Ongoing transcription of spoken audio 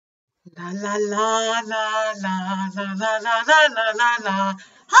La la la la la la la la la la la la.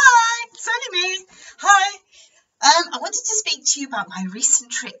 Hi, it's only me. Hi. I wanted to speak to you about my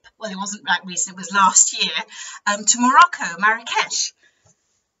recent trip. Well, it wasn't that recent, it was last year, to Morocco, Marrakesh.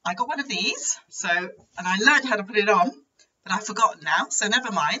 I got one of these, and I learned how to put it on, but I've forgotten now, so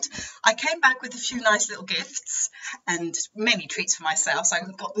never mind. I came back with a few nice little gifts and many treats for myself. So I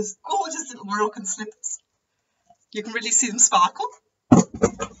got this gorgeous little Moroccan slippers. You can really see them sparkle.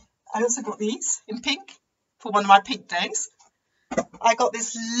 I also got these in pink for one of my pink days. I got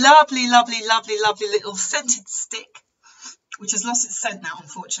this lovely, lovely, lovely, lovely little scented stick, which has lost its scent now,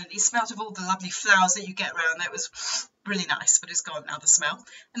 unfortunately. It smelled of all the lovely flowers that you get around there. It was really nice, but it's gone now, the smell.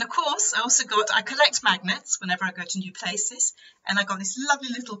 And of course, I collect magnets whenever I go to new places, and I got this lovely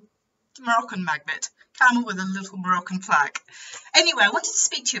little Moroccan magnet, camel with a little Moroccan flag. Anyway, I wanted to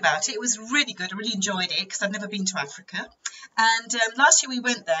speak to you about it. It was really good. I really enjoyed it because I've never been to Africa. And last year we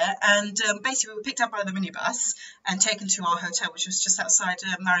went there, and basically we were picked up by the minibus and taken to our hotel, which was just outside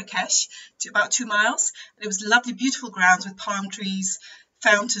Marrakesh, to about 2 miles. And it was lovely, beautiful grounds with palm trees,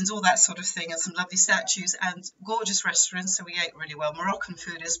 fountains, all that sort of thing, and some lovely statues and gorgeous restaurants. So we ate really well. Moroccan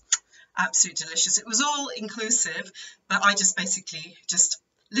food is absolutely delicious. It was all inclusive, but I just basically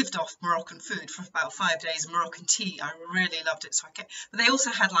lived off Moroccan food for about 5 days. Moroccan tea, I really loved it. But they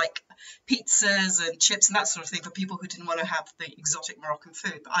also had like pizzas and chips and that sort of thing for people who didn't want to have the exotic Moroccan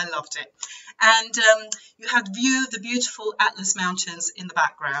food, but I loved it. And you had view of the beautiful Atlas Mountains in the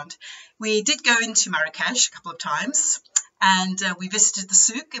background. We did go into Marrakesh a couple of times, and we visited the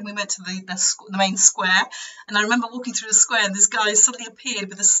souk, and we went to the main square. And I remember walking through the square, and this guy suddenly appeared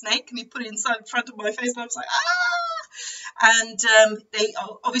with a snake, and he put it inside in front of my face, and I was like, ah! And they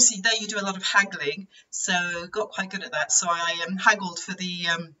obviously there you do a lot of haggling, so got quite good at that. So I haggled for the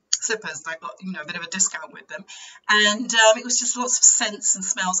slippers, and I got a bit of a discount with them. And it was just lots of scents and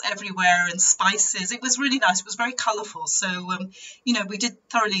smells everywhere, and spices. It was really nice. It was very colourful. So we did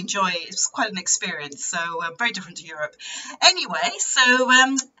thoroughly enjoy it. It was quite an experience. So very different to Europe. Anyway, so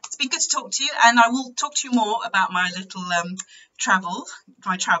it's been good to talk to you, and I will talk to you more about my little travels,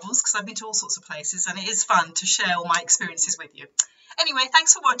 because I've been to all sorts of places, and it is fun to share all my experiences with you. Anyway,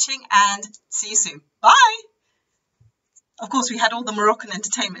 thanks for watching, and see you soon. Bye! Of course, we had all the Moroccan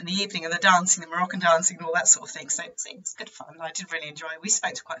entertainment in the evening, and the dancing, the Moroccan dancing and all that sort of thing, so it was good fun. I did really enjoy it. We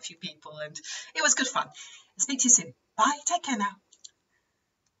spoke to quite a few people, and it was good fun. I'll speak to you soon. Bye, take care now.